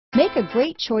Make a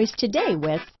great choice today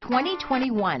with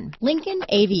 2021 Lincoln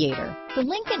Aviator. The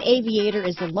Lincoln Aviator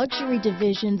is the luxury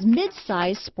division's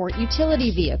mid-size sport utility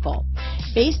vehicle.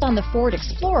 Based on the Ford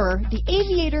Explorer, the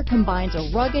Aviator combines a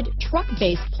rugged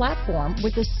truck-based platform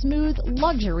with a smooth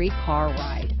luxury car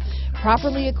ride.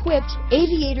 Properly equipped,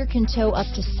 Aviator can tow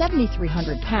up to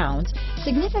 7,300 pounds,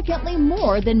 significantly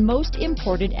more than most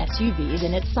imported SUVs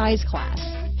in its size class.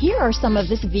 Here are some of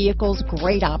this vehicle's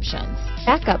great options: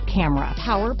 backup camera,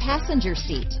 power passenger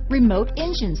seat, remote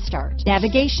engine start,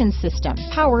 navigation system,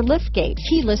 power liftgate,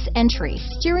 keyless entry,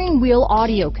 steering wheel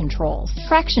audio controls,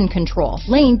 traction control,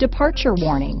 lane departure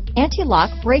warning,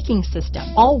 anti-lock braking system,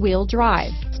 all-wheel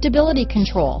drive, stability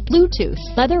control, Bluetooth,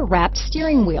 leather-wrapped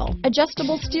steering wheel,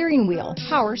 adjustable steering wheel,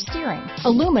 power steering,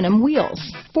 aluminum wheels,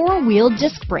 four-wheel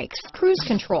disc brakes, cruise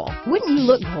control. Wouldn't you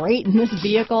look great in this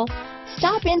vehicle?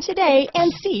 Stop in today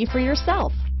and see for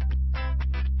yourself.